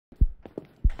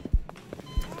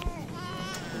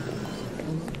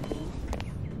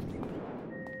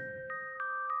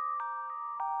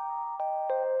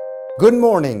Good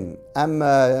morning. I'm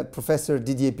Professor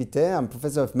Didier Pittet. I'm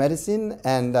Professor of Medicine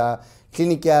and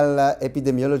Clinical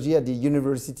Epidemiology at the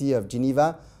University of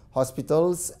Geneva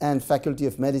Hospitals and Faculty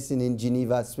of Medicine in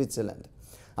Geneva, Switzerland.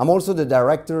 I'm also the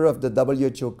Director of the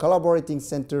WHO Collaborating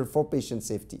Center for Patient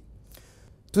Safety.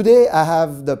 Today I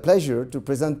have the pleasure to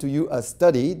present to you a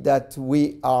study that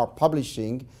we are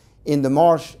publishing in the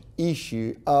March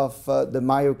issue of the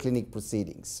Mayo Clinic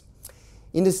Proceedings.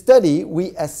 In the study,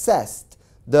 we assessed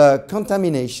the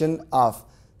contamination of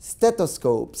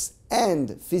stethoscopes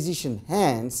and physician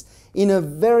hands in a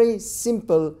very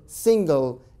simple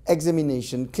single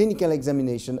examination, clinical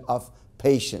examination of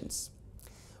patients.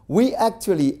 We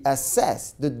actually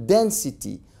assessed the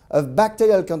density of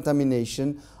bacterial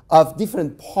contamination of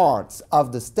different parts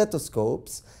of the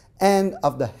stethoscopes and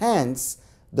of the hands,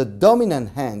 the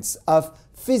dominant hands of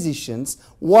physicians,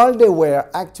 while they were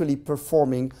actually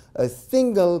performing a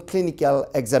single clinical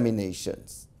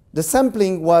examinations. The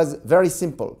sampling was very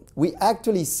simple. We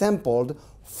actually sampled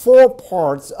 4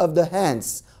 parts of the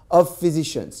hands of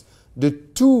physicians: the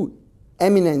 2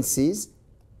 eminences,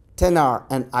 tenar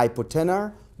and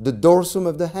hypotenar, the dorsum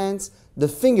of the hands, the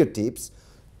fingertips,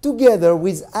 together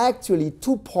with actually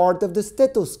 2 parts of the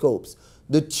stethoscopes,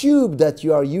 the tube that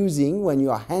you are using when you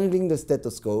are handling the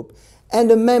stethoscope, and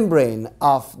the membrane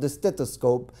of the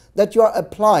stethoscope that you are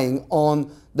applying on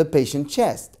the patient's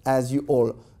chest, as you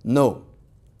all know.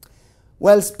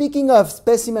 Well, speaking of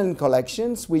specimen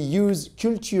collections, we use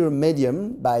culture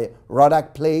medium by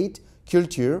Rodak plate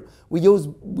culture. We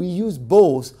use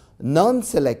both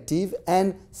non-selective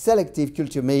and selective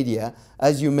culture media,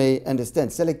 as you may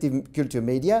understand. Selective culture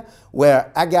media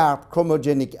were agar,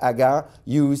 chromogenic agar,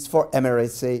 used for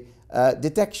MRSA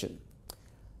detection.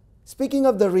 Speaking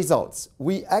of the results,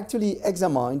 we actually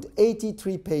examined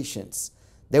 83 patients.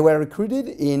 They were recruited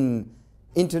in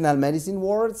internal medicine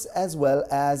wards as well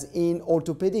as in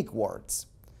orthopedic wards.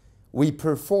 We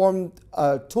performed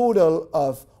a total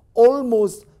of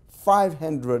almost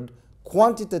 500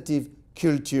 quantitative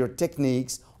culture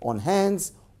techniques on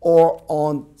hands or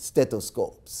on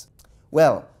stethoscopes.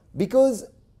 Well, because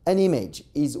an image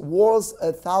is worth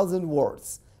 1,000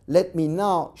 words, let me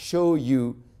now show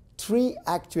you 3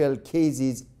 actual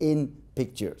cases in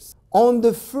pictures. On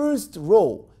the first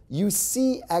row, you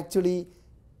see actually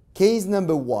case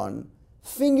number 1,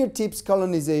 fingertips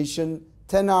colonization,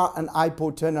 tenar and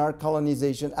hypotenar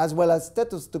colonization, as well as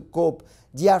stethoscope,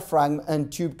 diaphragm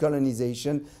and tube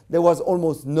colonization. There was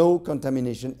almost no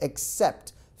contamination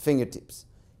except fingertips.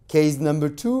 Case number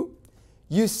 2,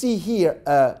 you see here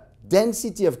a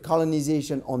density of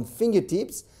colonization on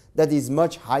fingertips that is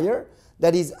much higher.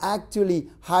 That is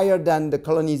actually higher than the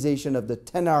colonization of the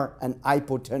tenar and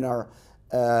hypotenar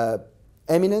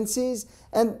eminences,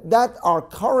 and that are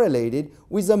correlated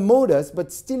with a modest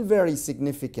but still very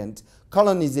significant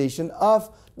colonization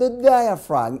of the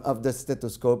diaphragm of the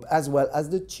stethoscope as well as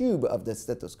the tube of the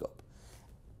stethoscope.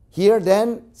 Here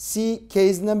then, see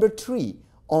case number 3.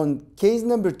 On case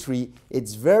number 3,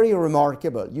 it's very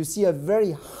remarkable. You see a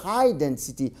very high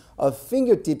density of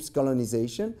fingertips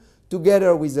colonization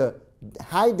together with a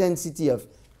high density of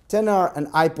tenar and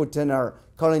hypotenar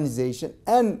colonization,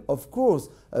 and of course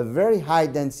a very high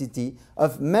density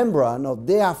of membrane or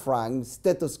diaphragm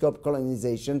stethoscope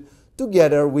colonization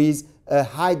together with a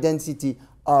high density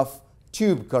of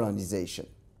tube colonization.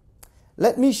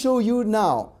 Let me show you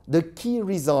now the key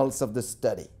results of the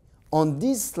study. On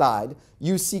this slide,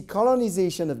 you see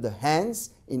colonization of the hands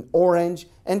in orange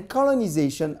and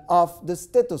colonization of the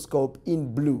stethoscope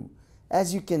in blue.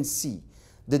 As you can see,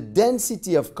 the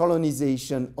density of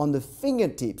colonization on the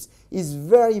fingertips is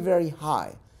very, very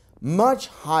high, much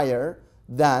higher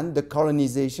than the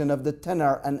colonization of the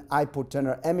tenar and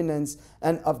hypotenar eminence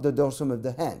and of the dorsum of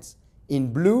the hands.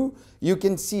 In blue, you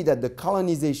can see that the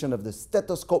colonization of the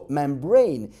stethoscope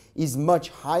membrane is much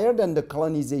higher than the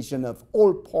colonization of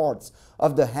all parts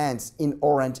of the hands in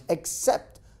orange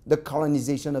except the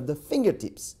colonization of the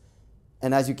fingertips.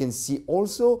 And as you can see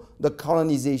also, the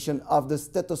colonization of the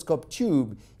stethoscope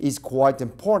tube is quite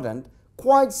important,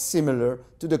 quite similar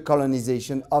to the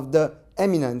colonization of the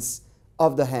eminence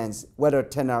of the hands, whether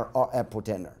tenar or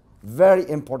hypotenar. Very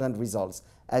important results,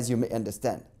 as you may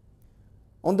understand.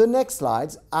 On the next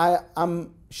slides, I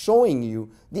am showing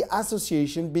you the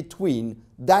association between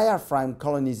diaphragm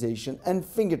colonization and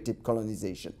fingertip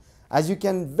colonization. As you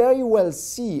can very well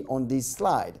see on this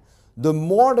slide, the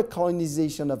more the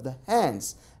colonization of the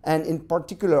hands, and in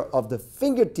particular of the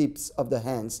fingertips of the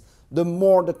hands, the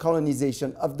more the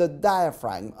colonization of the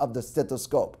diaphragm of the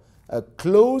stethoscope. A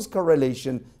close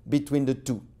correlation between the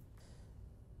two.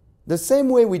 The same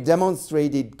way we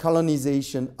demonstrated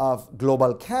colonization of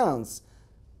global counts,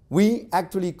 we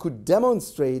actually could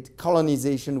demonstrate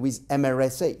colonization with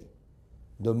MRSA.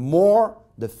 The more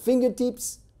the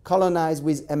fingertips colonized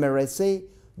with MRSA,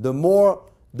 the more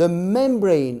the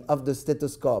membrane of the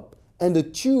stethoscope and the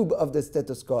tube of the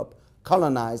stethoscope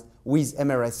colonized with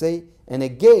MRSA. And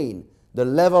again, the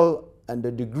level and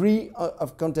the degree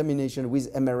of contamination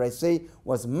with MRSA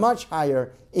was much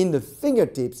higher in the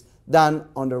fingertips than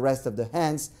on the rest of the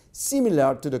hands,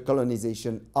 similar to the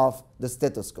colonization of the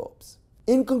stethoscopes.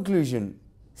 In conclusion,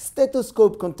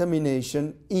 stethoscope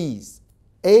contamination is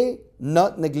A,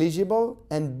 not negligible,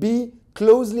 and B,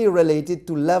 closely related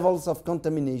to levels of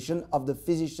contamination of the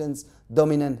physician's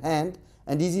dominant hand,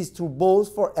 and this is true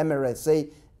both for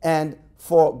MRSA and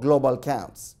for global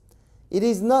counts. It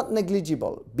is not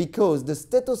negligible because the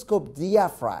stethoscope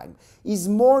diaphragm is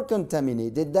more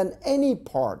contaminated than any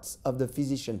parts of the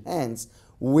physician's hands,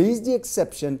 with the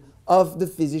exception of the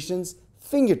physician's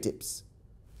fingertips.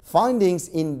 Findings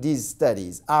in these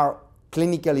studies are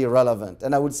clinically relevant,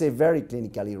 and I would say very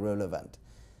clinically relevant.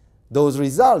 Those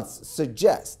results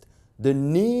suggest the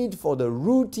need for the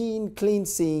routine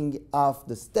cleansing of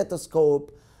the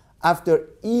stethoscope after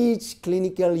each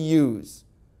clinical use.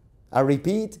 I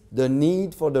repeat, the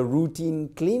need for the routine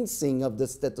cleansing of the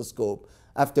stethoscope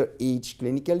after each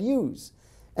clinical use.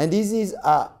 And this is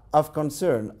of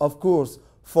concern, of course,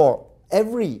 for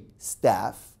every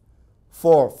staff,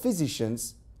 for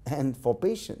physicians, and for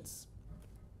patients.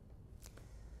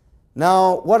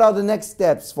 Now, what are the next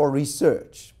steps for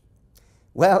research?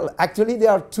 Well, actually, there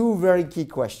are two very key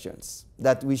questions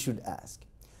that we should ask.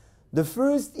 The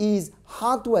first is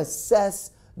how to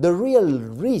assess the real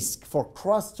risk for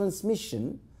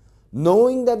cross-transmission,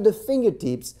 knowing that the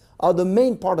fingertips are the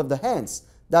main part of the hands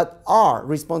that are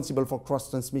responsible for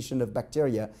cross-transmission of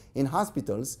bacteria in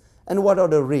hospitals, and what are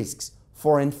the risks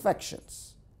for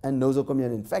infections, and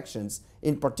nosocomial infections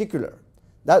in particular.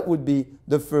 That would be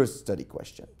the first study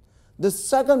question. The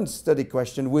second study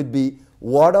question would be,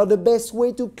 what are the best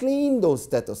way to clean those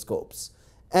stethoscopes,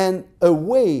 and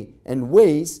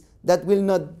ways that will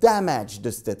not damage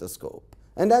the stethoscope.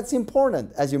 And that's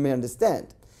important, as you may understand.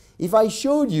 If I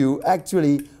showed you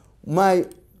actually my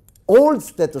old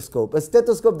stethoscope, a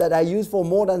stethoscope that I used for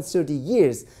more than 30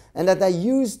 years and that I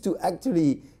used to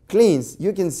actually cleanse,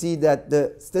 you can see that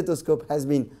the stethoscope has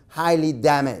been highly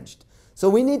damaged. So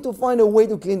we need to find a way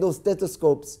to clean those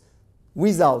stethoscopes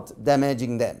without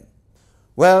damaging them.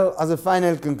 Well, as a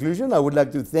final conclusion, I would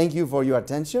like to thank you for your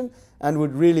attention and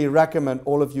would really recommend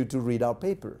all of you to read our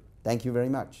paper. Thank you very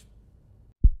much.